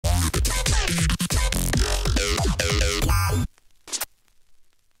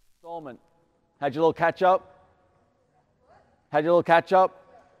installment. Had your little catch up? Had your little catch up?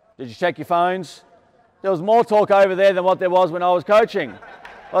 Did you check your phones? There was more talk over there than what there was when I was coaching.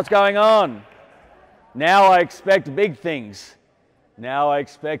 What's going on? Now I expect big things. Now I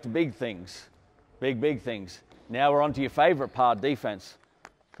expect big things. Big things. Now we're on to your favorite part, defense.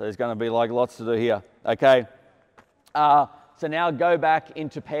 So there's going to be like lots to do here. Okay. So now go back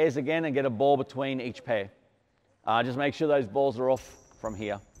into pairs again and get a ball between each pair. Just make sure those balls are off from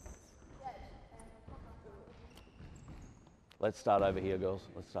here. Let's start over here, girls.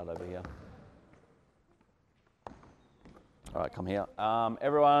 Let's start over here. All right, come here.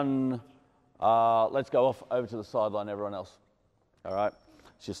 Everyone, let's go off over to the sideline, everyone else. All right,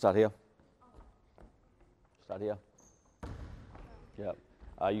 let's just start here. Start here. Yep.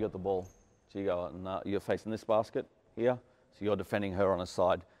 You got the ball. So you go, and you're facing this basket here. So you're defending her on a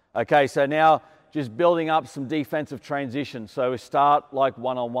side. Okay, so now just building up some defensive transition. So we start like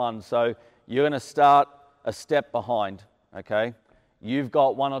one-on-one. So you're going to start a step behind, okay? You've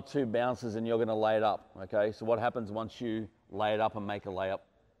got one or two bounces and you're going to lay it up, okay? So what happens once you lay it up and make a layup?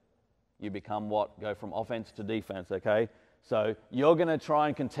 You become what? Go from offense to defense, okay? So you're going to try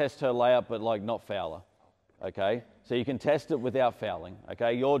and contest her layup, but like not foul her, okay? So you can test it without fouling,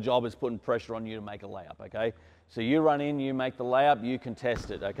 okay? Your job is putting pressure on you to make a layup, okay? So you run in, you make the layup, you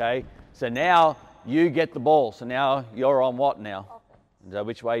contest it, okay? So now you get the ball. So now you're on what now? So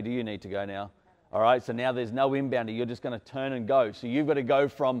which way do you need to go now? All right, so now there's no inbounding. You're just going to turn and go. So you've got to go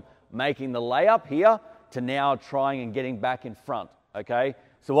from making the layup here to now trying and getting back in front, okay?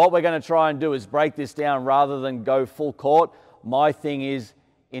 So what we're going to try and do is break this down rather than go full court. My thing is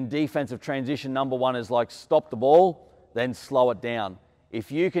in defensive transition, number one is like stop the ball, then slow it down.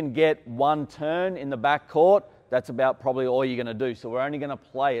 If you can get one turn in the back court, that's about probably all you're going to do. So we're only going to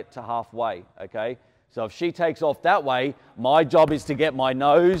play it to halfway, okay? So if she takes off that way, my job is to get my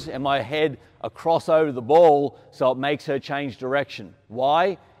nose and my head across over the ball so it makes her change direction.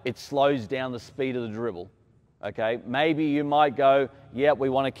 Why? It slows down the speed of the dribble, okay? Maybe you might go, yeah, we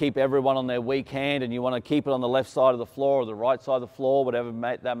want to keep everyone on their weak hand and you want to keep it on the left side of the floor or the right side of the floor, whatever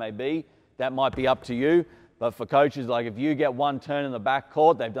that may be. That might be up to you. But for coaches, like if you get one turn in the back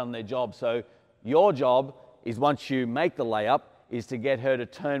court, they've done their job. So your job is once you make the layup is to get her to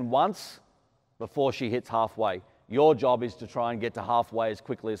turn once before she hits halfway. Your job is to try and get to halfway as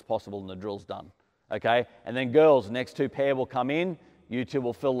quickly as possible and the drill's done, okay? And then girls, next two pair will come in. You two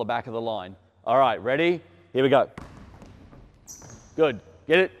will fill the back of the line. All right, ready? Here we go. Good,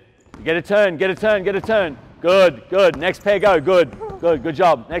 get it. Get a turn, get a turn, get a turn. Good. Next pair, go, good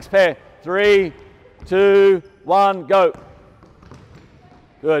job. Next pair, 3, 2, 1, go.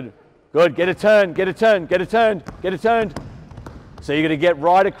 Good, get a turn, get a turn. So you're going to get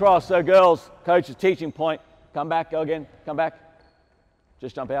right across. So girls, coach's teaching point. Come back, go again, come back.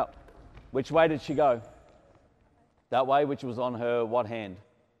 Just jump out. Which way did she go? That way, which was on her what hand?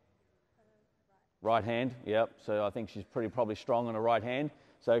 Right hand, yep. So I think she's probably strong on her right hand.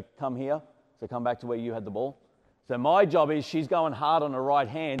 So come here. So come back to where you had the ball. So my job is, she's going hard on her right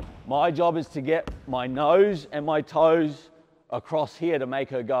hand. My job is to get my nose and my toes across here to make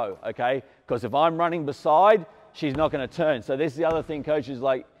her go, okay? Because if I'm running beside, she's not going to turn. So this is the other thing, coaches,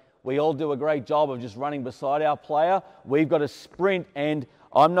 like we all do a great job of just running beside our player. We've got to sprint, and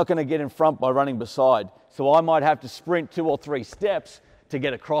I'm not going to get in front by running beside. So I might have to sprint 2 or 3 steps to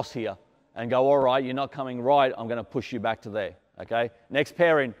get across here and go, all right, you're not coming right. I'm going to push you back to there, okay? Next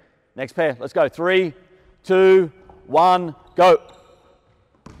pair in. Next pair. Let's go. 3, 2, 1, go.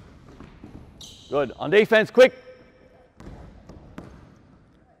 Good. On defense, quick.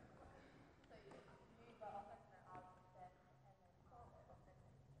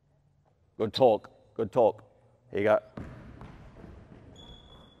 Good talk. Here you go.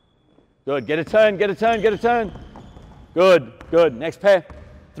 Good. Get a turn. Good. Next pair.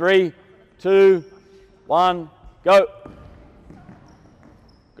 3, 2, 1, go.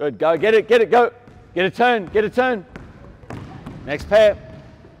 Good. Go. Get it. Go. Get a turn. Next pair.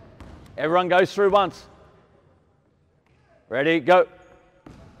 Everyone goes through once. Ready, go.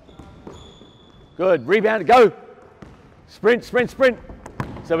 Good. Rebound, go. Sprint.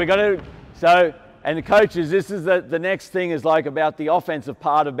 So we got to... So, and the coaches, this is the next thing is like about the offensive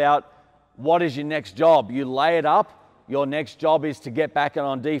part about what is your next job. You lay it up, your next job is to get back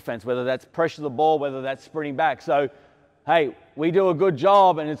on defense, whether that's pressure the ball, whether that's sprinting back. So, hey, we do a good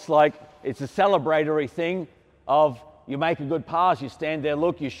job and it's like, it's a celebratory thing of you make a good pass, you stand there,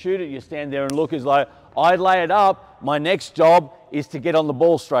 look, you shoot it, you stand there and look. Is like, I lay it up, my next job is to get on the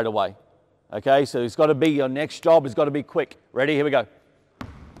ball straight away. Okay, so it's got to be, your next job has got to be quick. Ready, here we go.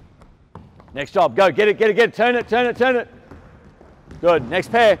 Next job, go, get it, turn it. Good.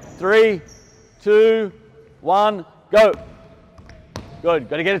 Next pair. 3, 2, 1, go. Good.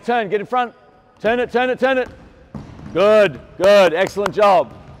 Got to get a turn. Get in front. Turn it, turn it, turn it. Good, good. Excellent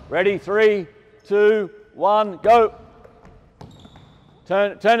job. Ready? 3, 2, 1, go.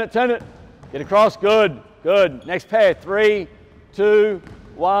 Turn it, turn it, turn it. Get across. Good, good. Next pair. 3, 2,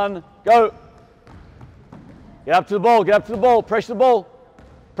 1, go. Get up to the ball. Get up to the ball. Pressure the ball.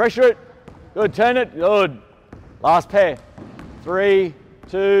 Pressure it. Good. Turn it. Good. Last pair. 3,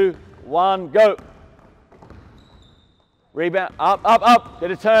 2, 1, go. Rebound. Up, up, up.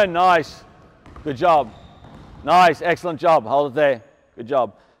 Get a turn. Nice. Good job. Nice. Excellent job. Hold it there. Good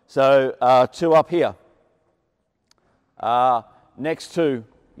job. So 2 up here. Next 2,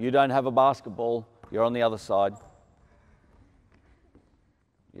 you don't have a basketball. You're on the other side.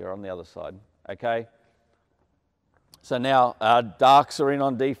 You're on the other side. Okay? So now darks are in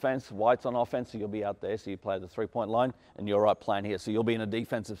on defense, whites on offense, so you'll be out there. So you play the 3-point line, and you're right playing here. So you'll be in a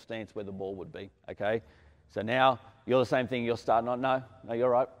defensive stance where the ball would be. Okay? So now you're the same thing. You're starting on. No, you're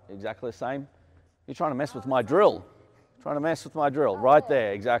right. Exactly the same. You're trying to mess with my drill. Trying to mess with my drill. Right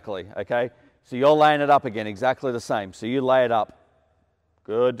there. Exactly. Okay? So you're laying it up again. Exactly the same. So you lay it up.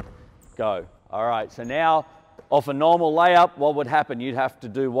 Good. Go. All right. So now off a normal layup, what would happen? You'd have to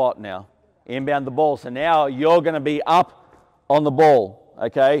do what now? Inbound the ball. So now you're going to be up on the ball,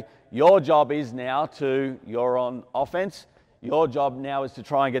 okay? Your job is now you're on offense. Your job now is to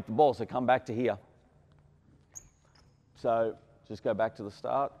try and get the ball. So come back to here. So just go back to the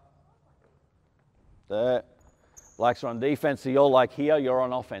start. There. Blacks are on defense, so you're like here, you're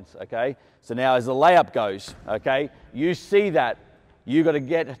on offense, okay? So now as the layup goes, okay, you see that. You got to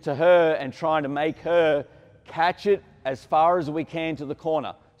get to her and trying to make her catch it as far as we can to the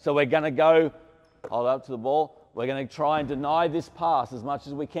corner. So we're going to go, hold up to the ball. We're going to try and deny this pass as much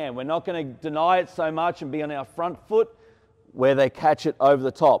as we can. We're not going to deny it so much and be on our front foot where they catch it over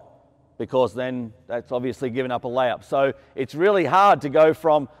the top, because then that's obviously giving up a layup. So it's really hard to go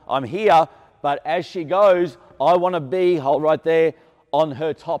from I'm here, but as she goes, I want to be, hold right there, on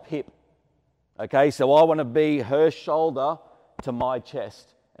her top hip. Okay, so I want to be her shoulder to my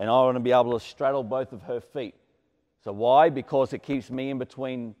chest, and I want to be able to straddle both of her feet. So why? Because it keeps me in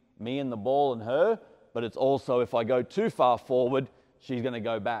between me and the ball and her, but it's also if I go too far forward, she's going to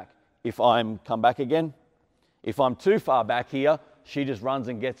go back. If come back again, if I'm too far back here, she just runs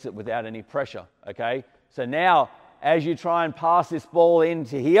and gets it without any pressure, okay? So now, as you try and pass this ball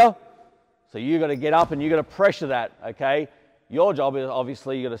into here, so you got to get up and you got to pressure that, okay? Your job is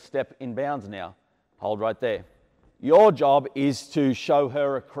obviously you got to step in bounds now. Hold right there. Your job is to show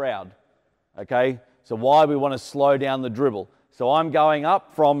her a crowd, okay? So why we want to slow down the dribble. So I'm going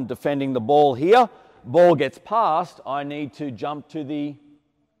up from defending the ball here. Ball gets passed. I need to jump to the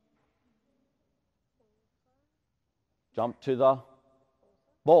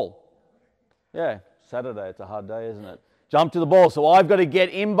ball. Yeah, Saturday, it's a hard day, isn't it? Jump to the ball. So I've got to get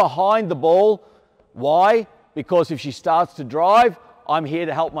in behind the ball. Why? Because if she starts to drive, I'm here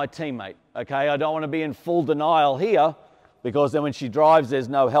to help my teammate, okay? I don't want to be in full denial here, because then when she drives, there's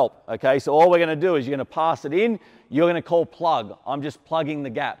no help, okay? So all we're going to do is you're going to pass it in. You're going to call plug. I'm just plugging the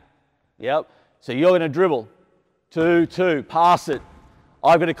gap, yep? So you're going to dribble, 2, 2, pass it.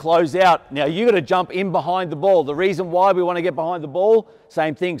 I've got to close out. Now you've got to jump in behind the ball. The reason why we want to get behind the ball,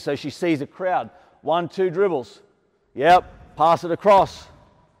 same thing, so she sees a crowd. 1, 2 dribbles, yep, pass it across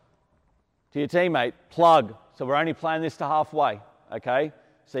to your teammate, plug. So we're only playing this to halfway, okay?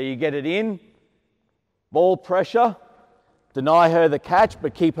 So you get it in, ball pressure, deny her the catch,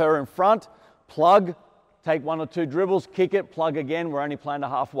 but keep her in front. Plug, take 1 or 2 dribbles, kick it, plug again. We're only playing to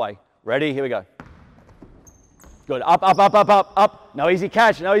halfway. Ready? Here we go. Good. Up, up, up, up, up, up. No easy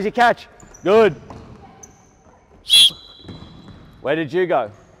catch, no easy catch. Good. Where did you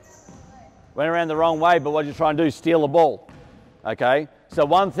go? Went around the wrong way, but what did you try and do? Steal the ball. Okay? So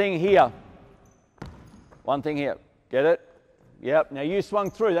one thing here. One thing here. Get it? Yep. Now you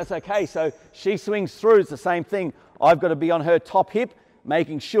swung through. That's okay. So she swings through. It's the same thing. I've got to be on her top hip,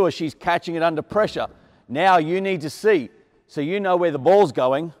 making sure she's catching it under pressure. Now you need to see. So you know where the ball's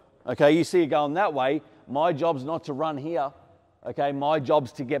going. Okay, you see it going that way. My job's not to run here. Okay, my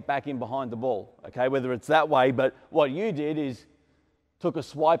job's to get back in behind the ball. Okay, whether it's that way, but what you did is took a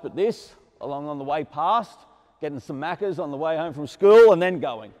swipe at this along on the way past, getting some Maccas on the way home from school, and then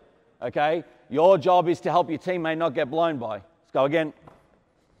going. Okay, your job is to help your teammate not get blown by. Let's go again.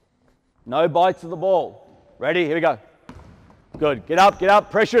 No bites of the ball. Ready? Here we go. Good. Get up,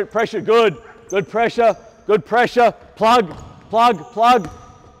 pressure it, pressure. Good. Good pressure, plug, plug, plug.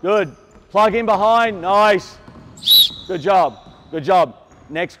 Good. Plug in behind. Nice. Good job. Good job.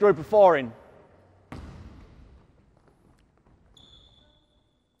 Next group of 4 in.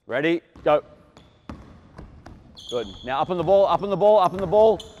 Ready, go. Good. Now up on the ball, up on the ball, up on the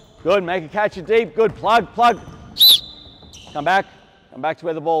ball. Good, make a catch it deep. Good, plug. Come back to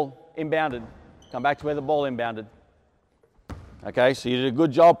where the ball inbounded. Come back to where the ball inbounded. Okay, so you did a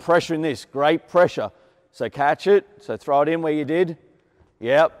good job pressuring this. Great pressure. So catch it, so throw it in where you did.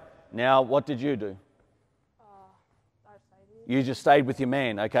 Yep. Now what did you do? You just stayed with your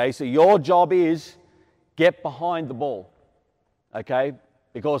man, okay? So your job is get behind the ball, okay?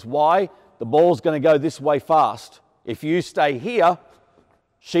 Because why? The ball's going to go this way fast. If you stay here,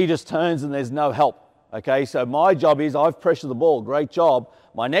 she just turns and there's no help, okay? So my job is I've pressured the ball, great job.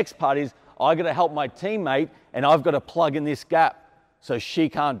 My next part is I've got to help my teammate and I've got to plug in this gap so she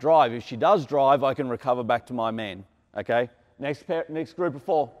can't drive. If she does drive, I can recover back to my man, okay? Next group of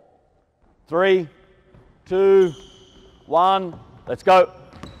 4. 3, 2, 1, let's go.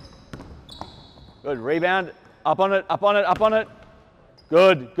 Good, rebound, up on it, up on it, up on it.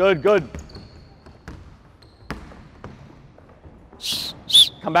 Good.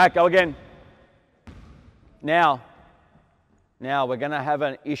 Come back, go again. Now we're gonna have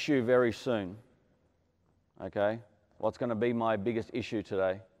an issue very soon. Okay, what's gonna be my biggest issue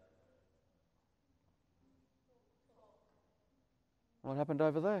today? What happened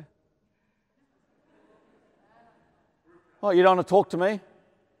over there? Oh, you don't want to talk to me?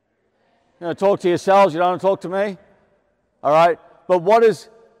 You want to talk to yourselves, you don't want to talk to me? All right, but what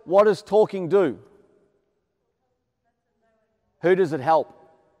does talking do? Who does it help?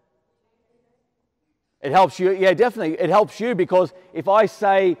 It helps you, yeah, definitely. It helps you because if I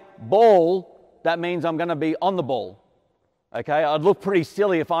say ball, that means I'm going to be on the ball. Okay, I'd look pretty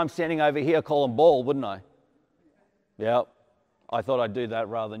silly if I'm standing over here calling ball, wouldn't I? Yeah, I thought I'd do that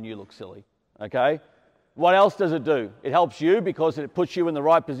rather than you look silly. Okay, what else does it do? It helps you because it puts you in the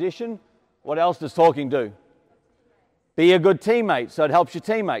right position. What else does talking do? Be a good teammate, so it helps your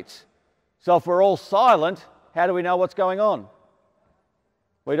teammates. So if we're all silent, how do we know what's going on?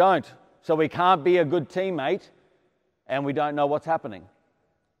 We don't. So we can't be a good teammate and we don't know what's happening.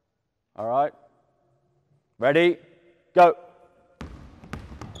 All right? Ready? Go.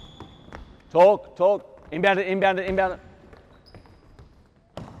 Talk. Inbound it.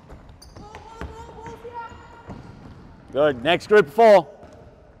 Good. Next group of 4.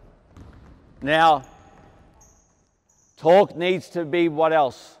 Now, talk needs to be what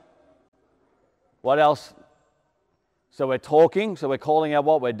else? What else? So we're talking, so we're calling out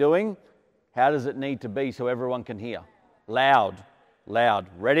what we're doing. How does it need to be so everyone can hear? Loud.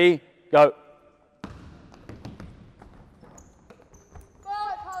 Ready? Go.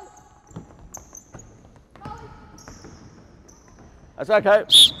 That's okay.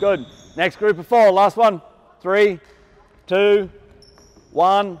 Good. Next group of 4. Last one. 3, 2,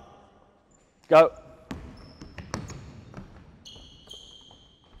 1. Go.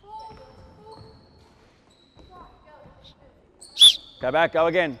 Go back, go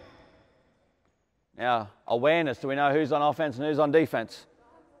again. Now, awareness. Do we know who's on offense and who's on defense?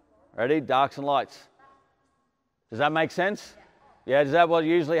 Ready? Darks and lights. Does that make sense? Yeah, is that what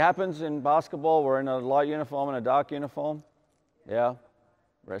usually happens in basketball? We're in a light uniform and a dark uniform? Yeah,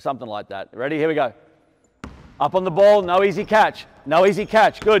 something like that. Ready? Here we go. Up on the ball, no easy catch. Good, no easy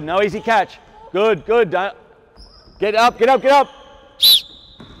catch. Good. Don't. Get up.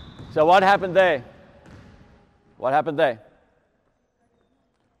 So what happened there?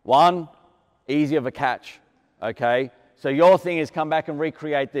 One, easy of a catch, okay? So your thing is come back and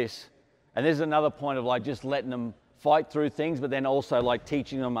recreate this. And this is another point of like just letting them fight through things, but then also like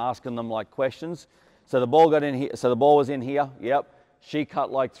teaching them, asking them like questions. So the ball got in here, so the ball was in here, yep. She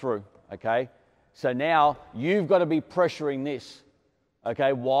cut like through, okay? So now you've got to be pressuring this,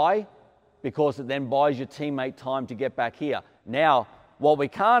 okay? Why? Because it then buys your teammate time to get back here. Now, what we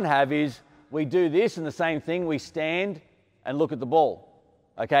can't have is we do this and the same thing, we stand and look at the ball.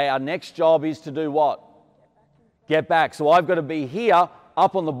 Okay, our next job is to do what? Get back. So I've got to be here,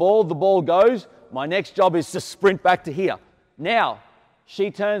 up on the ball goes. My next job is to sprint back to here. Now,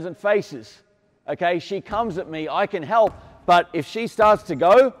 she turns and faces. Okay, she comes at me, I can help, but if she starts to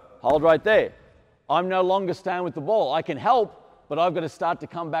go, hold right there. I'm no longer staying with the ball. I can help, but I've got to start to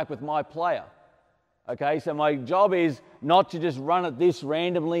come back with my player. Okay, so my job is not to just run at this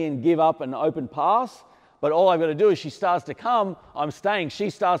randomly and give up an open pass, but all I've got to do is she starts to come, I'm staying.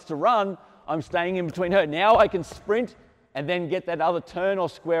 She starts to run, I'm staying in between her. Now I can sprint and then get that other turn or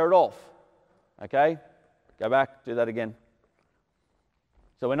square it off. Okay? Go back, do that again.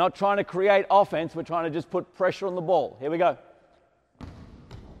 So we're not trying to create offense, we're trying to just put pressure on the ball. Here we go.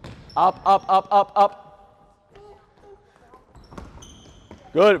 Up.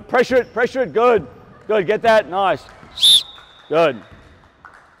 Good, pressure it, good. Good, get that, nice. Good.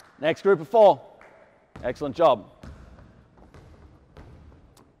 Next group of 4. Excellent job.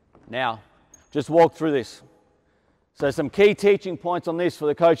 Now, just walk through this. So some key teaching points on this for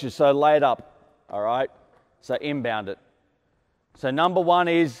the coaches. So lay it up, all right? So inbound it. So number 1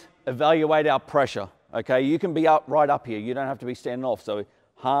 is evaluate our pressure, okay? You can be up right up here. You don't have to be standing off. So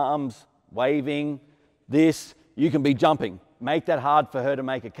arms, waving, this, you can be jumping. Make that hard for her to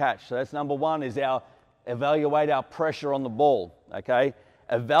make a catch. So that's number 1 is our evaluate our pressure on the ball, okay?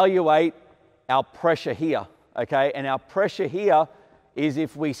 Evaluate our pressure here, okay? And our pressure here is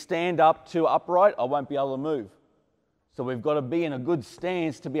if we stand up too upright, I won't be able to move. So we've got to be in a good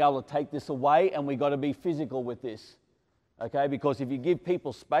stance to be able to take this away, and we've got to be physical with this, okay? Because if you give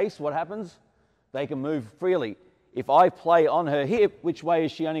people space, what happens? They can move freely. If I play on her hip, which way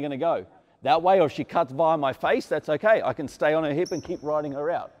is she only going to go? That way, or if she cuts by my face, that's okay. I can stay on her hip and keep riding her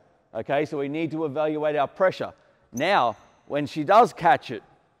out. Okay, so we need to evaluate our pressure. Now, when she does catch it,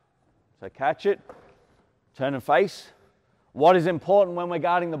 so catch it, turn and face. What is important when we're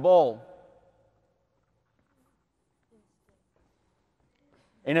guarding the ball?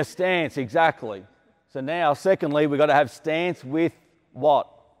 In a stance, exactly. So now, secondly, we've got to have stance with what?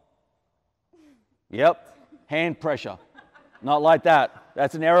 Yep, hand pressure. Not like that.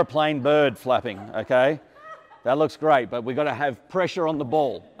 That's an aeroplane bird flapping, okay? That looks great, but we've got to have pressure on the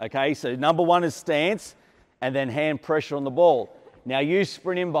ball, okay? So number 1 is stance, and then hand pressure on the ball. Now you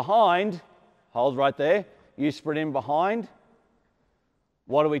sprint in behind, hold right there, you sprint in behind.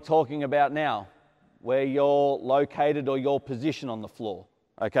 What are we talking about now? Where you're located or your position on the floor,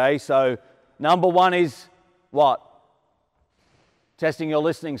 okay? So number 1 is what? Testing your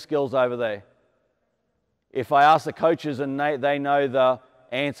listening skills over there. If I ask the coaches and they know the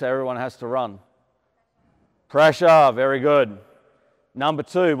answer, everyone has to run. Pressure, very good. Number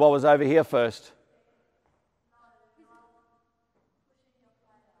 2, what was over here first?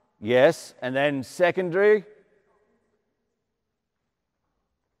 Yes, and then secondary.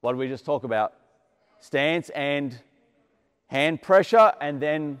 What did we just talk about? Stance and hand pressure, and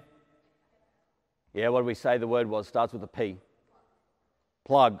then, yeah, what did we say the word was? Starts with a P.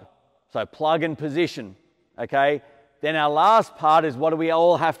 Plug. So plug and position, okay? Then our last part is what do we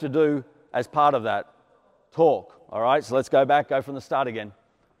all have to do as part of that? Talk, all right? So let's go back, go from the start again.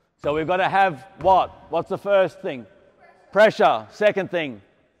 So we've got to have what? What's the first thing? Pressure. Second thing?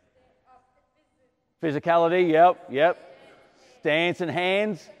 Physicality, yep. Stance and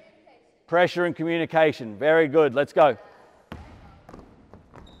hands. Pressure and communication. Very good, let's go.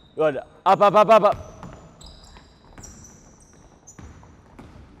 Good, up.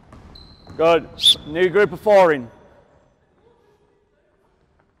 Good, new group of 4 in.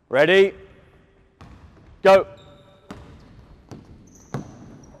 Ready? Go.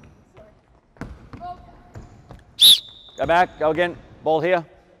 Go back, go again. Ball here.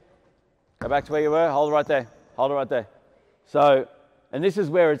 Go back to where you were. Hold it right there. Hold it right there. So, and this is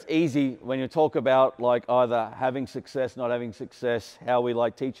where it's easy when you talk about like either having success, not having success, how we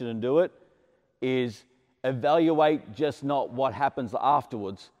like teach it and do it, is evaluate just not what happens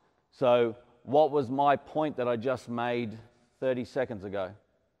afterwards. So what was my point that I just made 30 seconds ago?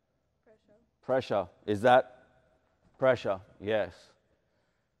 Pressure. Is that pressure? Yes.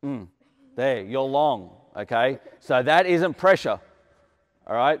 There, you're long, okay? So that isn't pressure,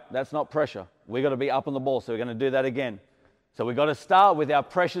 all right? That's not pressure. We've got to be up on the ball, so we're going to do that again. So we've got to start with our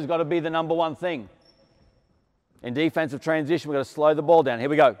pressure's got to be the number 1 thing. In defensive transition, we've got to slow the ball down. Here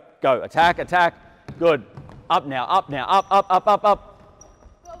we go. Go. Attack, attack. Good. Up now, up now. Up.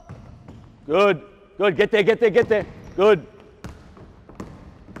 Good. Good. Get there. Good.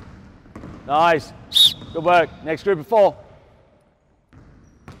 Nice. Good work. Next group of 4.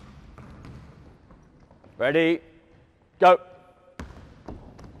 Ready. Go.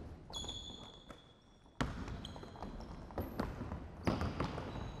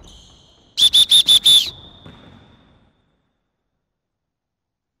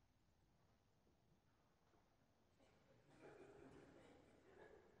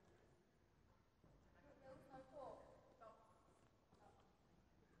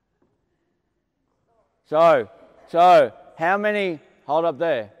 So how many, hold up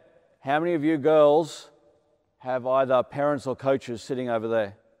there, how many of you girls have either parents or coaches sitting over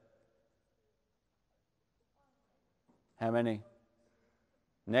there? How many?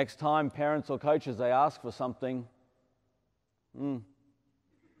 Next time parents or coaches, they ask for something, who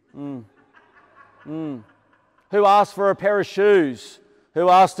asked for a pair of shoes? Who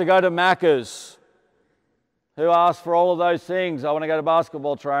asked to go to Macca's? Who asked for all of those things? I want to go to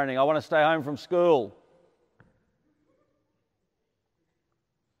basketball training. I want to stay home from school.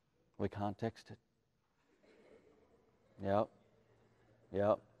 We can't text it.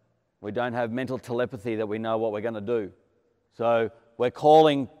 Yep. We don't have mental telepathy that we know what we're going to do. So we're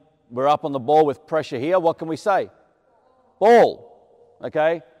calling, we're up on the ball with pressure here. What can we say? Ball.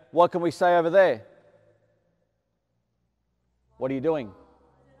 Okay. What can we say over there? What are you doing?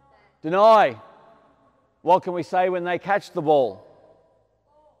 Deny. What can we say when they catch the ball?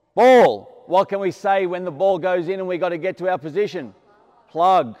 Ball. What can we say when the ball goes in and we got to get to our position?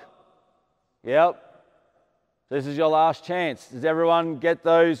 Plug. Yep. This is your last chance. Does everyone get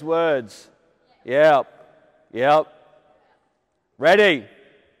those words? Yep. Yep. Ready?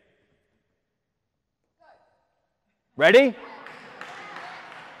 Ready?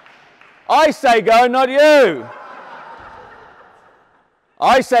 I say go, not you.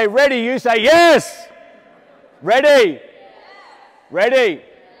 I say ready, you say yes. Ready? Ready?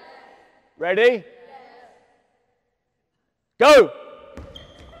 Ready? Go.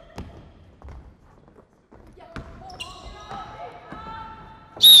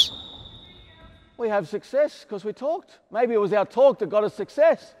 We have success because we talked. Maybe it was our talk that got us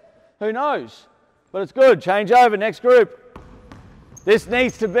success. Who knows? But it's good. Change over. Next group. This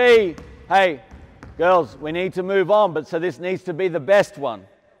needs to be, hey, girls, we need to move on, but so this needs to be the best one.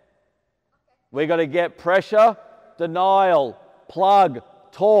 We got to get pressure, denial, plug,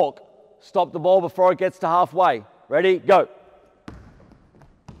 talk, stop the ball before it gets to halfway. Ready? Go.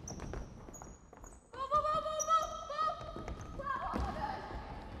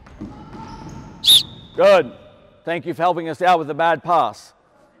 Good. Thank you for helping us out with the bad pass.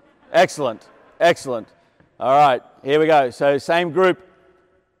 Excellent. Excellent. All right, here we go. So same group.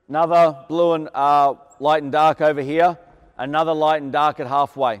 Another blue and light and dark over here. Another light and dark at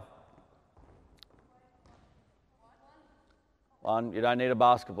halfway. One, you don't need a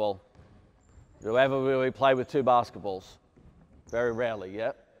basketball. Do ever we play with two basketballs? Very rarely,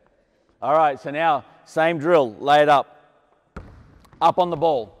 yeah. All right, so now same drill, lay it up. Up on the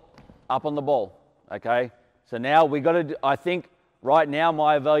ball, up on the ball, okay? So now we got to, I think right now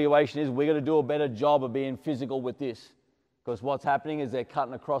my evaluation is we got to do a better job of being physical with this, because what's happening is they're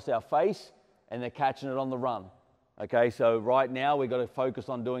cutting across our face and they're catching it on the run. Okay, so right now we've got to focus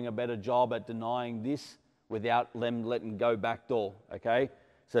on doing a better job at denying this without them letting go back door, okay?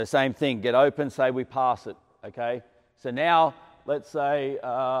 So same thing, get open, say we pass it, okay? So now, let's say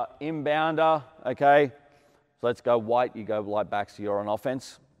inbounder, okay? So let's go white, you go light back, so you're on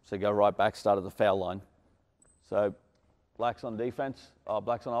offense. So go right back, start at the foul line. So black's on defense,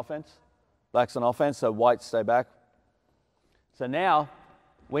 black's on offense. Black's on offense, so white stay back. So now,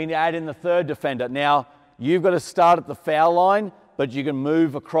 we add in the third defender. Now, you've got to start at the foul line, but you can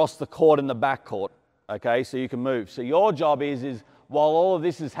move across the court in the back court. Okay, so you can move. So your job is while all of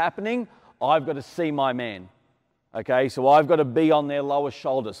this is happening, I've got to see my man. Okay, so I've got to be on their lower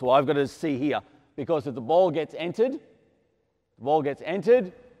shoulder. So I've got to see here. Because if the ball gets entered,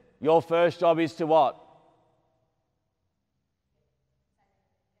 your first job is to what?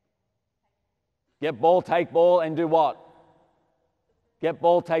 Get ball, take ball, and do what? Get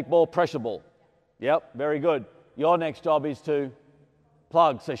ball, take ball, pressure ball. Yep, very good. Your next job is to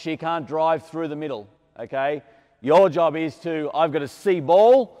plug, so she can't drive through the middle, okay? Your job is to, I've got to see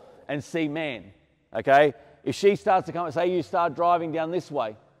ball and see man, okay? If she starts to come, say you start driving down this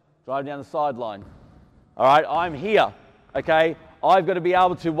way, drive down the sideline. All right, I'm here, okay? I've got to be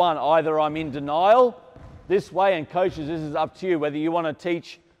able to, one, either I'm in denial this way, and coaches, this is up to you, whether you want to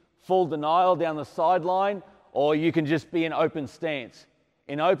teach full denial down the sideline or you can just be in open stance.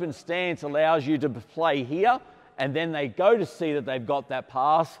 In open stance allows you to play here, and then they go to see that they've got that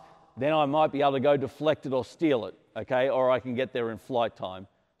pass, then I might be able to go deflect it or steal it, okay? Or I can get there in flight time.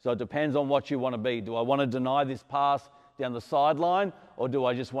 So it depends on what you want to be. Do I want to deny this pass down the sideline, or do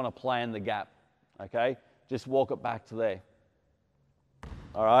I just want to plan the gap, okay? Just walk it back to there.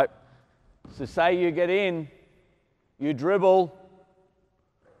 All right? So say you get in, you dribble,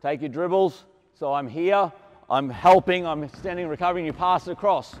 take your dribbles. So I'm here, I'm helping, I'm standing, recovering, you pass it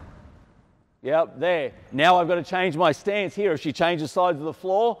across. Yep, there. Now I've got to change my stance here. If she changes sides of the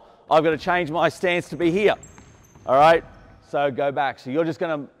floor, I've got to change my stance to be here. All right? So go back. So you're just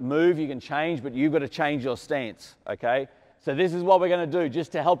going to move, you can change, but you've got to change your stance, okay? So this is what we're going to do,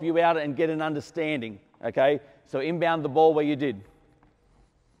 just to help you out and get an understanding, okay? So inbound the ball where you did.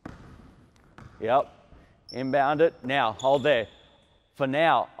 Yep, inbound it. Now, hold there. For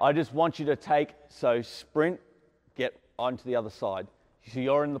now, I just want you to take, so sprint, get onto the other side. So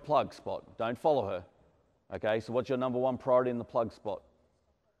you're in the plug spot. Don't follow her. Okay, so what's your number one priority in the plug spot?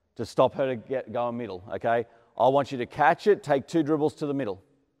 To stop her to go in middle, okay? I want you to catch it, take 2 dribbles to the middle.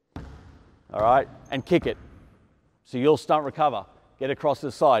 All right, and kick it. So you'll stunt recover. Get across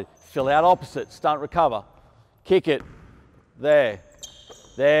the side. Fill out opposite, stunt recover. Kick it. There.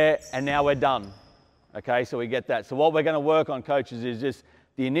 there, and now we're done. Okay, so we get that. So what we're going to work on, coaches, is just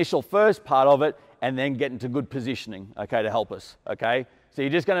the initial first part of it and then get into good positioning, okay, to help us, okay? So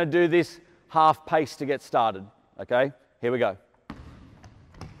you're just going to do this half pace to get started, okay? Here we go.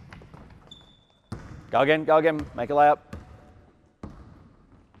 Go again, make a layup.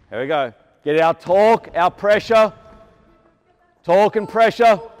 Here we go. Get our torque, our pressure. Torque and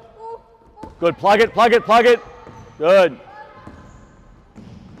pressure. Good, plug it. Good.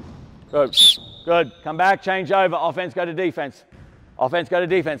 Good. Good. Come back, change over. Offense, go to defense. Offense, go to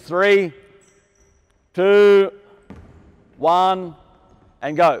defense. 3, 2, 1,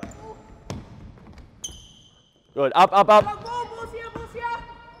 and go. Good. Up.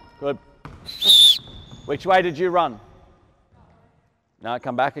 Good. Which way did you run? No,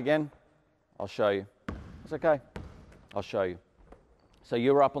 come back again. I'll show you. It's okay. I'll show you. So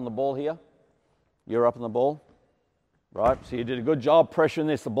you were up on the ball here. You're up on the ball. Right? So you did a good job pressuring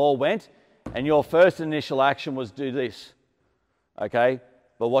this. The ball went. And your first initial action was do this. Okay?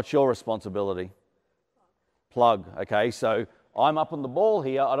 But what's your responsibility? Plug. Okay? So I'm up on the ball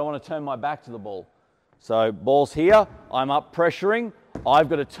here. I don't want to turn my back to the ball. So ball's here. I'm up pressuring. I've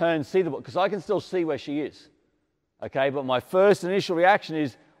got to turn, see the ball, because I can still see where she is. Okay? But my first initial reaction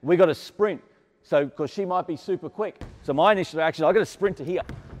is we got to sprint. So, because she might be super quick. So my initial reaction, I've got to sprint to here.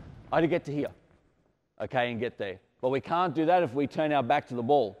 I got to get to here. Okay, and get there. But we can't do that if we turn our back to the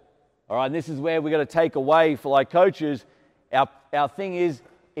ball. All right, and this is where we've got to take away for like coaches. Our thing is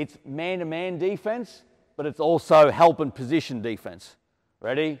it's man-to-man defense, but it's also help and position defense.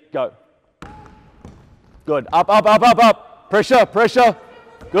 Ready? Go. Good. Up. Pressure.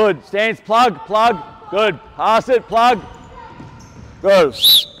 Good. Stance, plug. Good. Pass it, plug. Good.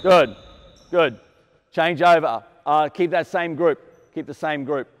 Change over. Keep that same group. Keep the same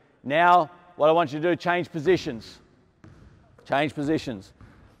group. Now, what I want you to do, change positions.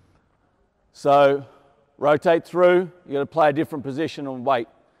 So, rotate through. You've got to play a different position and wait.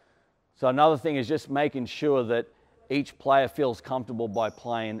 So another thing is just making sure that each player feels comfortable by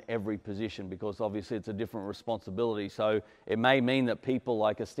playing every position, because obviously it's a different responsibility. So it may mean that people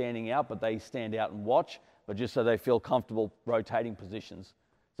like are standing out, but they stand out and watch, but just so they feel comfortable rotating positions.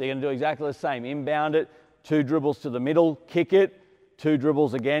 So you're going to do exactly the same. Inbound it, 2 dribbles to the middle, kick it, 2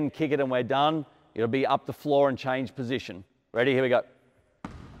 dribbles again, kick it, and we're done. It'll be up the floor and change position. Ready? Here we go.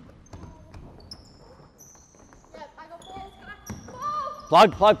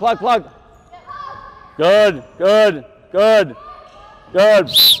 Plug. Good.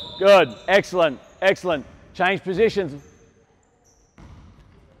 Excellent. Change positions.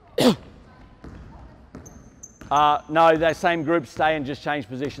 No, that same group stay and just change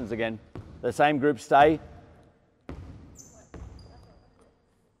positions again. The same group stay.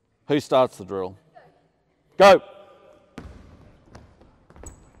 Who starts the drill? Go.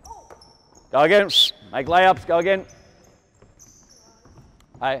 Go again. Make layups. Go again.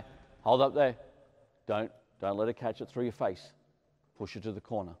 Hey, hold up there. Don't let it catch it through your face. Push it to the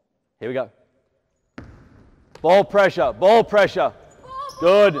corner. Here we go. Ball pressure.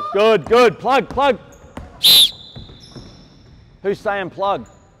 Good. Plug. Who's saying plug?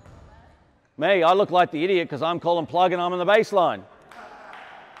 Me. I look like the idiot because I'm calling plug and I'm on the baseline.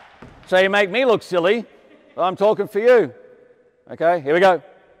 So you make me look silly, but I'm talking for you. Okay, here we go.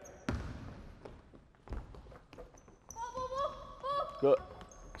 Good.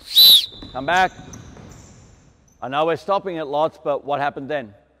 Come back. I know we're stopping it lots, but what happened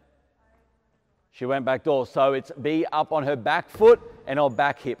then? She went back door. So it's be up on her back foot and her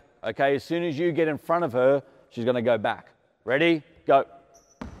back hip. Okay, as soon as you get in front of her, she's going to go back. Ready? Go.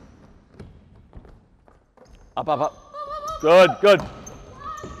 Up. Good.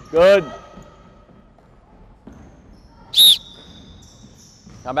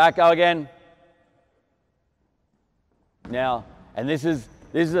 Come back, go again. Now, and this is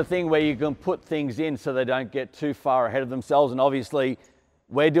the thing where you can put things in so they don't get too far ahead of themselves. And obviously,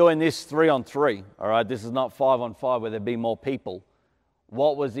 we're doing this 3-on-3. All right, this is not 5-on-5 where there'd be more people.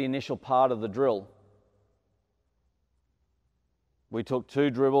 What was the initial part of the drill? We took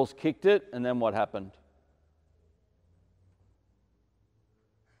 2 dribbles, kicked it, and then what happened?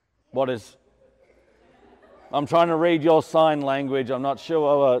 What is? I'm trying to read your sign language. I'm not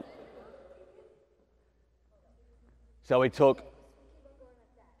sure. So we took.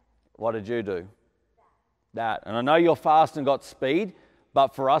 What did you do? That. And I know you're fast and got speed,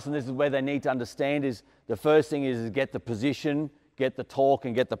 but for us, and this is where they need to understand, is the first thing is get the position, get the torque,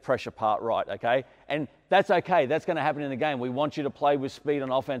 and get the pressure part right, okay? And that's okay. That's going to happen in the game. We want you to play with speed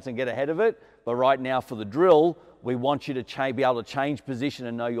on offense and get ahead of it, but right now for the drill, we want you to be able to change position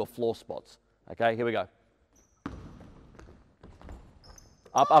and know your floor spots. Okay, here we go.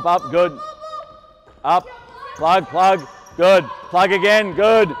 Up, up, up, good. Up, plug, plug, good. Plug again,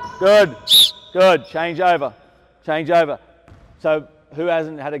 good, good, good. Change over, change over. So who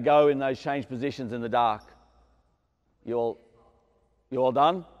hasn't had a go in those change positions in the dark? You all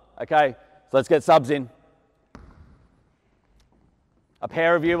done? Okay, so let's get subs in. A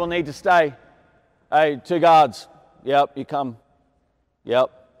pair of you will need to stay. Hey, 2 guards. Yep, you come. Yep.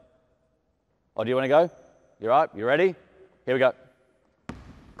 Oh, do you want to go? You right? You ready? Here we go.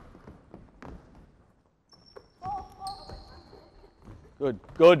 Good,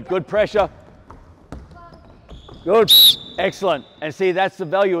 good, good pressure. Good, excellent. And see, that's the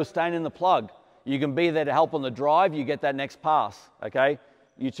value of staying in the plug. You can be there to help on the drive, you get that next pass, okay?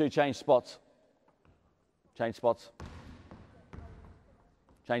 You two change spots. Change spots.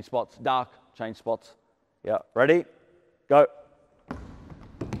 Change spots, dark, change spots. Yeah, ready? Go.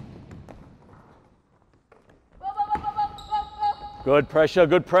 Good pressure,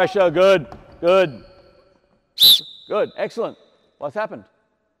 good pressure, good, good. Good, excellent. What's happened?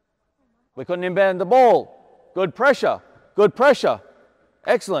 We couldn't inbound the ball. Good pressure, good pressure.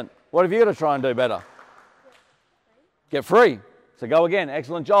 Excellent. What have you got to try and do better? Get free. So go again.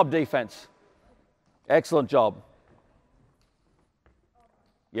 Excellent job, defense. Excellent job.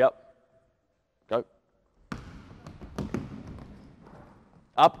 Yep. Go.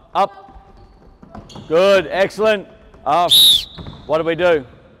 Up, up. Good, excellent. What did we do?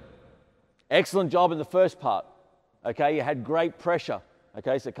 Excellent job in the first part. Okay, you had great pressure.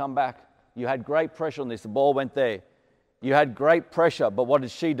 Okay, so come back. You had great pressure on this. The ball went there. You had great pressure, but what did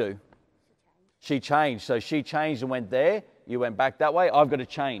she do? She changed. So she changed and went there. You went back that way. I've got to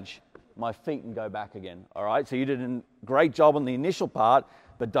change my feet and go back again. All right, so you did a great job on the initial part,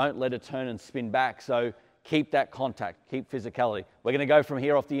 but don't let it turn and spin back. So keep that contact, keep physicality. We're going to go from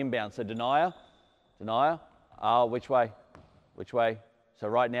here off the inbound. So denier, denier. Which way? Which way? So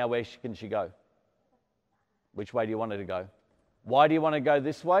right now, where can she go? Which way do you want her to go? Why do you want to go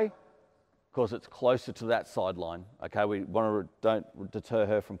this way? Because it's closer to that sideline. Okay, we want to don't deter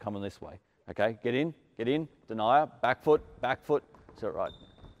her from coming this way. Okay, get in, denier, back foot, so right.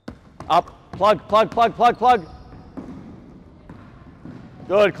 Up, plug, plug, plug, plug, plug.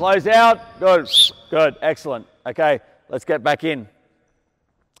 Good, close out, good, good, excellent. Okay, let's get back in.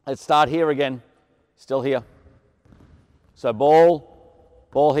 Let's start here again, still here. So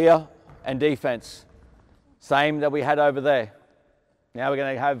ball here, and defense. Same that we had over there. Now we're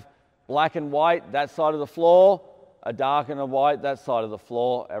going to have black and white, that side of the floor, a dark and a white, that side of the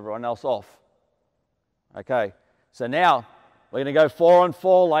floor, everyone else off. Okay, so now we're going to go 4 on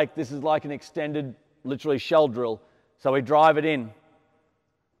 4, like this is like an extended, literally shell drill. So we drive it in.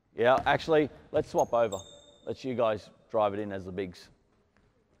 Yeah, actually, let's swap over. Let's you guys drive it in as the bigs.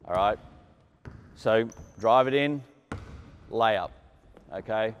 All right, so drive it in, layup,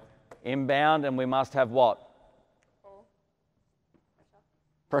 okay? Inbound, and we must have what?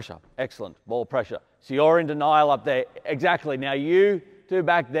 Pressure, excellent, ball pressure. So you're in denial up there, exactly. Now you two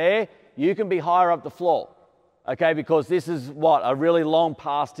back there, you can be higher up the floor, okay? Because this is what? A really long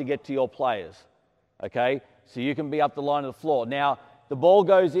pass to get to your players, okay? So you can be up the line of the floor. Now, the ball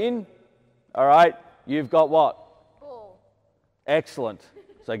goes in, all right? You've got what? Ball. Excellent,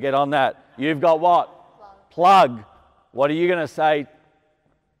 so get on that. You've got what? Plug. What are you gonna say?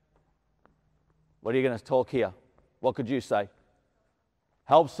 What are you gonna talk here? What could you say?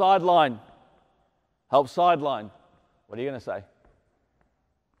 Help sideline. Help sideline. What are you going to say?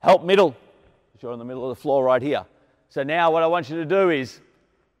 Help middle. You're in the middle of the floor right here. So now what I want you to do is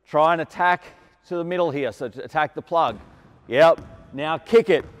try and attack to the middle here. So attack the plug. Yep. Now kick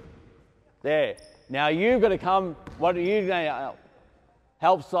it. There. Now you've got to come. What are you going to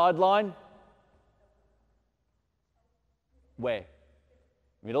help sideline? Where?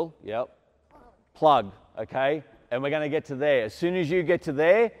 Middle. Yep. Plug. Okay. And we're going to get to there. As soon as you get to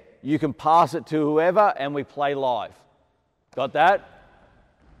there, you can pass it to whoever and we play live. Got that?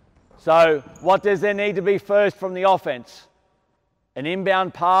 So what does there need to be first from the offense? An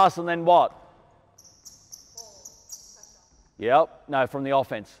inbound pass and then what? Yep. No, from the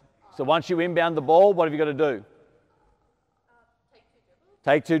offense. So once you inbound the ball, what have you got to do?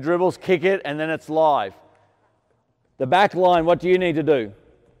 Take 2 dribbles, kick it, and then it's live. The back line, what do you need to do?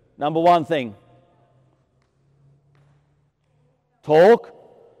 Number 1 thing. Talk.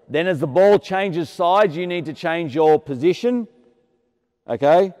 Then as the ball changes sides, you need to change your position.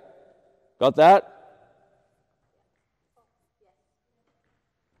 Okay? Got that?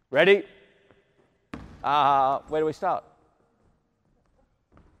 Ready? Where do we start?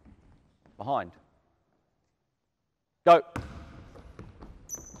 Behind. Go.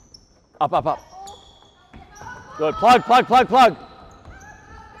 Up, up, up. Good. Plug, plug, plug, plug.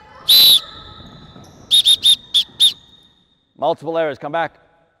 Multiple errors, come back.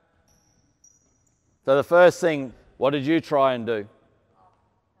 So the first thing, what did you try and do?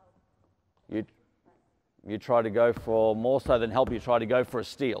 You try to go for, more so than help, you try to go for a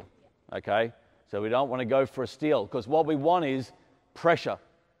steal, okay? So we don't want to go for a steal because what we want is pressure.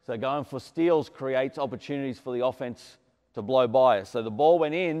 So going for steals creates opportunities for the offense to blow by us. So the ball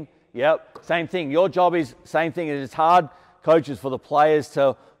went in, yep, same thing. Your job is, same thing, it's hard, coaches, for the players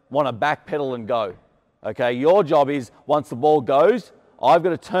to want to backpedal and go, okay? Your job is, once the ball goes, I've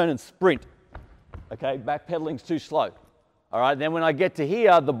got to turn and sprint, okay? Backpedaling's too slow, all right? Then when I get to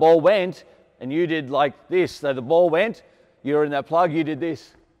here, the ball went, and you did like this. So the ball went, you were in that plug, you did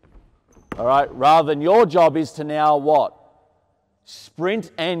this. All right, rather than your job is to now what?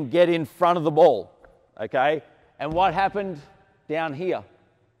 Sprint and get in front of the ball, okay? And what happened down here?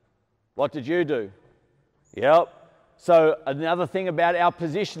 What did you do? Yep. So another thing about our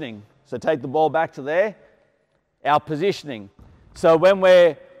positioning. So take the ball back to there. Our positioning. So when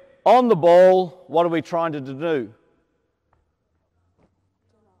we're on the ball, what are we trying to do?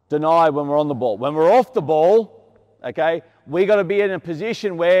 Deny when we're on the ball. When we're off the ball, okay, we got to be in a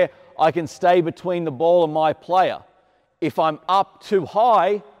position where I can stay between the ball and my player. If I'm up too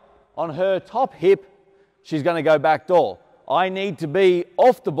high on her top hip, she's going to go back door. I need to be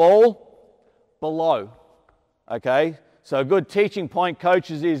off the ball, below, okay? So a good teaching point,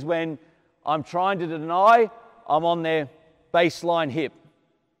 coaches, is when I'm trying to deny, I'm on their baseline hip,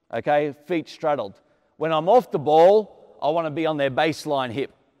 okay, feet straddled. When I'm off the ball, I want to be on their baseline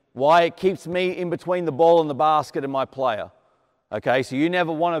hip. Why? It keeps me in between the ball and the basket and my player. Okay, so you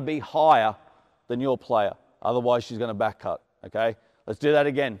never want to be higher than your player. Otherwise, she's going to back cut. Okay, let's do that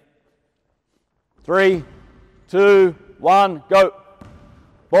again. 3, 2, 1, go.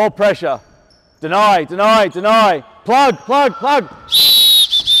 Ball pressure. Deny, deny, deny. Plug, plug, plug.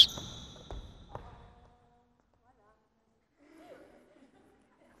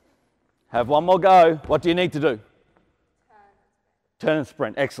 Have one more go. What do you need to do? Turn and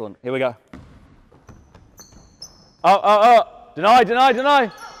sprint. Excellent. Here we go. Oh. Deny, deny,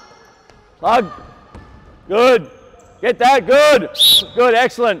 deny. Plug. Good. Get that. Good. Good.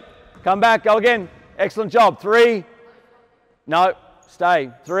 Excellent. Come back. Go again. Excellent job. 3. No.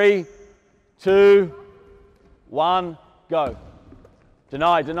 Stay. 3, 2, 1. Go.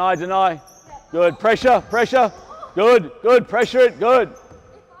 Deny, deny, deny. Good. Pressure, pressure. Good. Good. Pressure it. Good.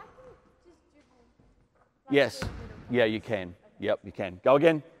 Yes. Yeah, you can. Yep, you can. Go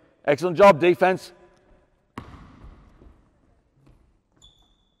again. Excellent job, defense.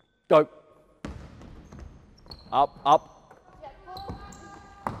 Go. Up, up.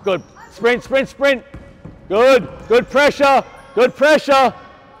 Good. Sprint, sprint, sprint. Good. Good pressure. Good pressure.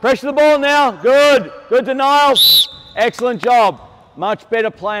 Pressure the ball now. Good. Good denial. Excellent job. Much better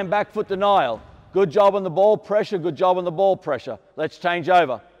playing back foot denial. Good job on the ball pressure. Good job on the ball pressure. Let's change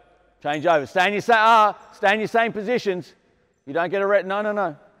over. Change over. Stay in your same positions. You don't get a red. No, no,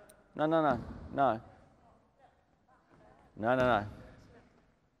 no. No, no, no. No. No, no, no.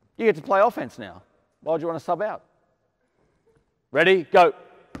 You get to play offense now. Why would you want to sub out? Ready? Go.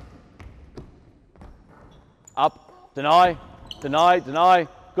 Up. Deny. Deny. Deny.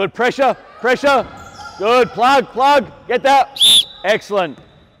 Good pressure. Pressure. Good. Plug. Plug. Get that. Excellent.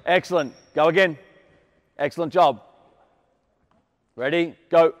 Excellent. Go again. Excellent job. Ready?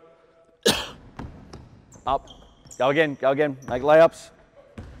 Go. Up. Go again, go again. Make layups.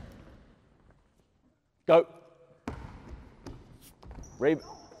 Go. Here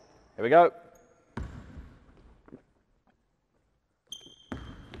we go.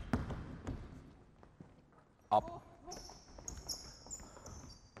 Up.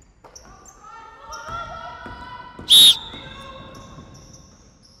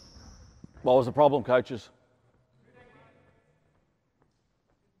 What was the problem, coaches?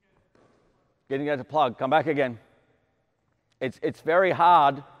 Getting out to plug. Come back again. It's very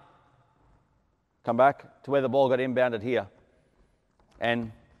hard. Come back to where the ball got inbounded here.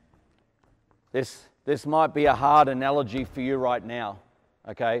 And this might be a hard analogy for you right now,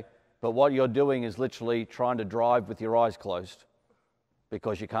 okay? But what you're doing is literally trying to drive with your eyes closed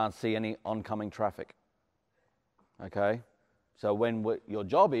because you can't see any oncoming traffic, okay? So your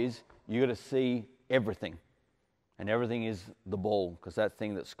job is, you got to see everything. And everything is the ball because that's the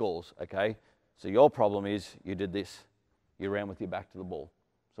thing that scores, okay? So your problem is you did this. You ran with your back to the ball,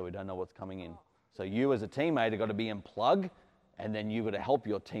 so we don't know what's coming in. So you as a teammate have got to be in plug, and then you've got to help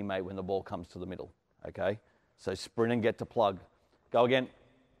your teammate when the ball comes to the middle, okay? So sprint and get to plug. Go again.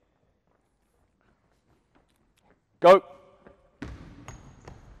 Go.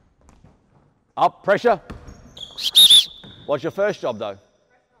 Up, pressure. What's your first job, though?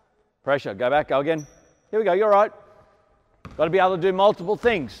 Pressure. Go back, go again. Here we go, you're all right. Got to be able to do multiple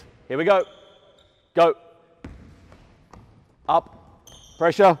things. Here we go. Go. Up.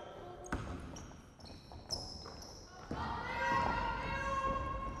 Pressure.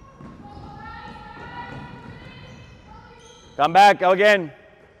 Come back. Go again.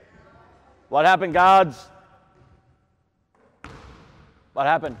 What happened, guards? What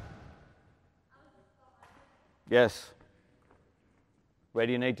happened? Yes. Where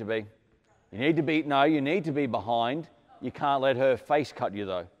do you need to be? You need to be, no, you need to be behind. You can't let her face cut you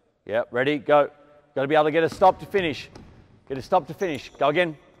though. Yep, ready, go. Got to be able to get a stop to finish. Get a stop to finish. Go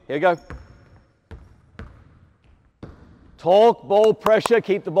again. Here we go. Talk, ball pressure,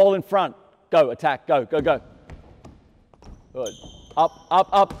 keep the ball in front. Go, attack, go, go, go. Good. Up, up,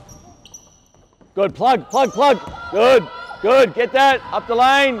 up. Good, plug, plug, plug. Good, good, get that. Up the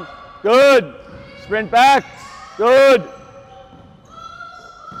lane. Good. Sprint back. Good.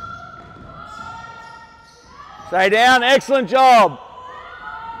 Stay down, excellent job.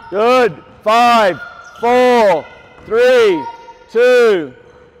 Good. 5, 4, 3, 2.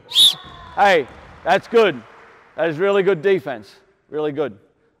 Hey, that's good. That is really good defense. Really good.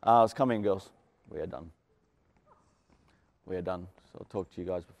 Let's come in, girls. We are done. We are done. So I'll talk to you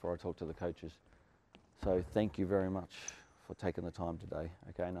guys before I talk to the coaches. So thank you very much for taking the time today.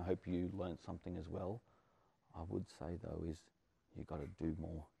 Okay, and I hope you learned something as well. I would say though is you've got to do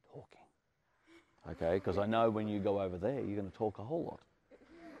more talking. Okay, because I know when you go over there, you're going to talk a whole lot.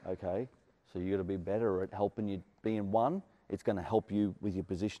 Okay, so you've got to be better at helping you be in one. It's going to help you with your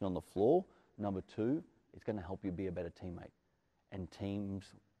position on the floor. Number two, it's going to help you be a better teammate. And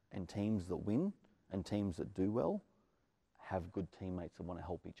teams that win and teams that do well have good teammates that want to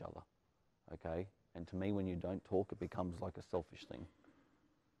help each other. Okay, and to me, when you don't talk, it becomes like a selfish thing.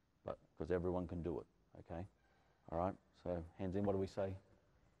 But because everyone can do it. Okay, all right. So hands in. What do we say?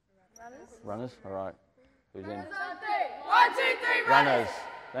 Runners. Runners? All right. Who's in? 1, 2, 3, runners.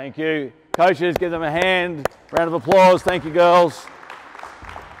 Thank you. Coaches, give them a hand. Round of applause. Thank you, girls.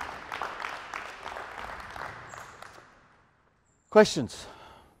 Questions?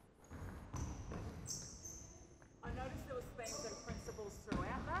 I noticed there was themes and principles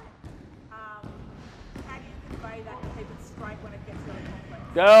throughout that. How do you convey that and keep it straight when it gets really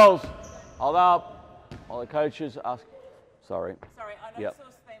complex? Girls, hold up. All the coaches ask. Sorry. Sorry, I noticed there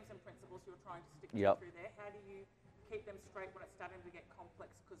was themes and principles you were trying to stick to through there. How do you keep them straight when it's starting to get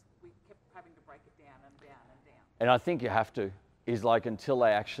complex because we kept having to break it down and down and down? And I think you have to, is like until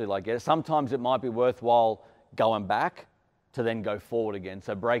they actually like get it. Sometimes it might be worthwhile going back to then go forward again.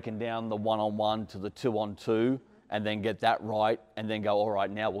 So breaking down the 1-on-1 to the 2-on-2 and then get that right and then go, all right,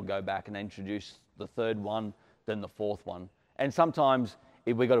 now we'll go back and introduce the third one, then the fourth one. And sometimes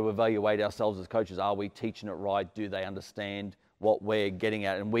if we've got to evaluate ourselves as coaches, are we teaching it right? Do they understand what we're getting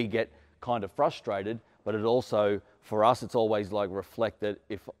at? And we get kind of frustrated, but it also, for us, it's always like reflect that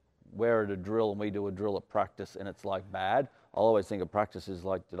if we're at a drill and we do a drill at practice and it's like bad, I'll always think of practice is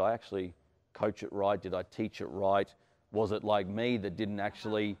like, did I actually coach it right? Did I teach it right? Was it like me that didn't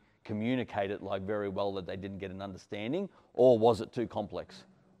actually communicate it like very well that they didn't get an understanding? Or was it too complex?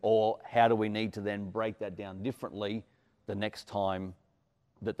 Or how do we need to then break that down differently the next time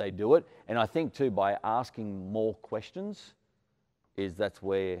that they do it? And I think too, by asking more questions, that's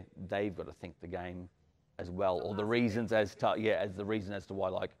where they've got to think the game as well, or the reasons as to, as the reason as to why,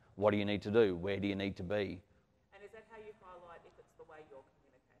 like, what do you need to do? Where do you need to be? And is that how you highlight if it's the way you're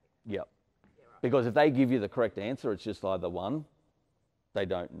communicating? Yep. Yeah, right. Because if they give you the correct answer, it's just either one, they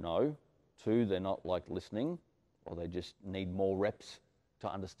don't know, two, they're not like listening, or they just need more reps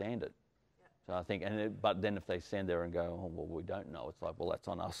to understand it. Yep. So I think, but then if they stand there and go, oh, well, we don't know, it's like, well, that's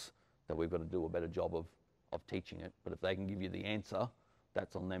on us, that we've got to do a better job of teaching it. But if they can give you the answer,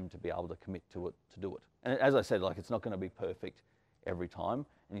 that's on them to be able to commit to it, to do it. And as I said, like, it's not going to be perfect every time.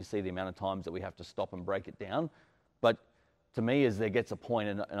 And you see the amount of times that we have to stop and break it down. But to me, as there gets a point,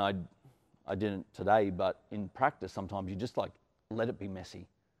 and I didn't today, but in practice, sometimes you just like, let it be messy.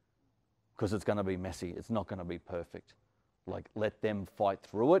 Because it's going to be messy. It's not going to be perfect. Like, let them fight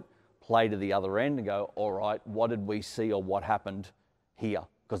through it, play to the other end and go, all right, what did we see or what happened here?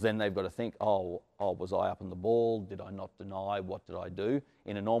 Because then they've got to think, oh, was I up on the ball? Did I not deny? What did I do?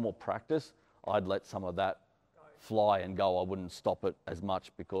 In a normal practice, I'd let some of that fly and go. I wouldn't stop it as much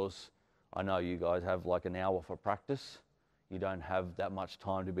because I know you guys have like an hour for practice. You don't have that much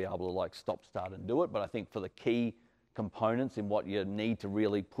time to be able to like stop, start and do it. But I think for the key components in what you need to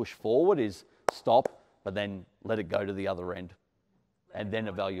really push forward is stop, but then let it go to the other end and then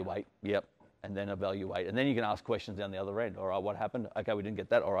evaluate. Yep. And then evaluate. And then you can ask questions down the other end. All right, what happened? Okay, we didn't get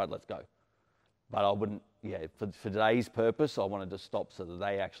that. All right, let's go. But I wouldn't, for today's purpose, I wanted to stop so that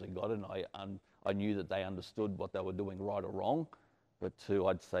they actually got it. And I knew that they understood what they were doing right or wrong. But two,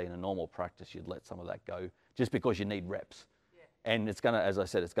 I'd say in a normal practice, you'd let some of that go just because you need reps. Yeah. And it's going to, as I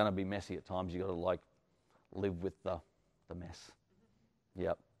said, it's going to be messy at times. You've got to like live with the mess. Mm-hmm.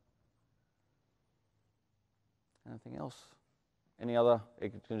 Yep. Anything else? Any other?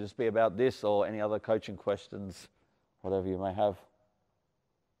 It can just be about this or any other coaching questions, whatever you may have.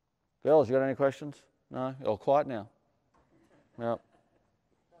 Girls, you got any questions? No? You're all quiet now? No.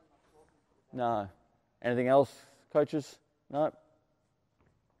 No. Anything else, coaches? No?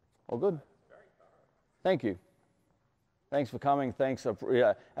 All good? Thank you. Thanks for coming. Thanks.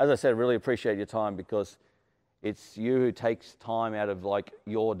 As I said, really appreciate your time because it's you who takes time out of like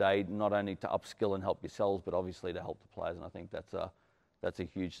your day, not only to upskill and help yourselves, but obviously to help the players. And I think that's a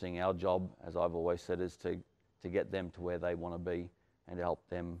huge thing. Our job, as I've always said, is to get them to where they want to be and to help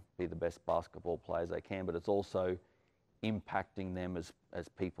them be the best basketball players they can. But it's also impacting them as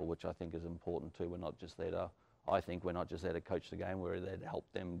people, which I think is important too. We're not just there to, I think we're not just there to coach the game, we're there to help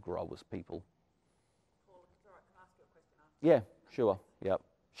them grow as people. Paul, it's all right. Can I ask you a question after? Yeah, sure. Yep.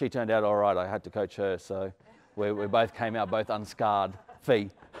 She turned out all right. I had to coach her, so we both came out both unscarred. Fee.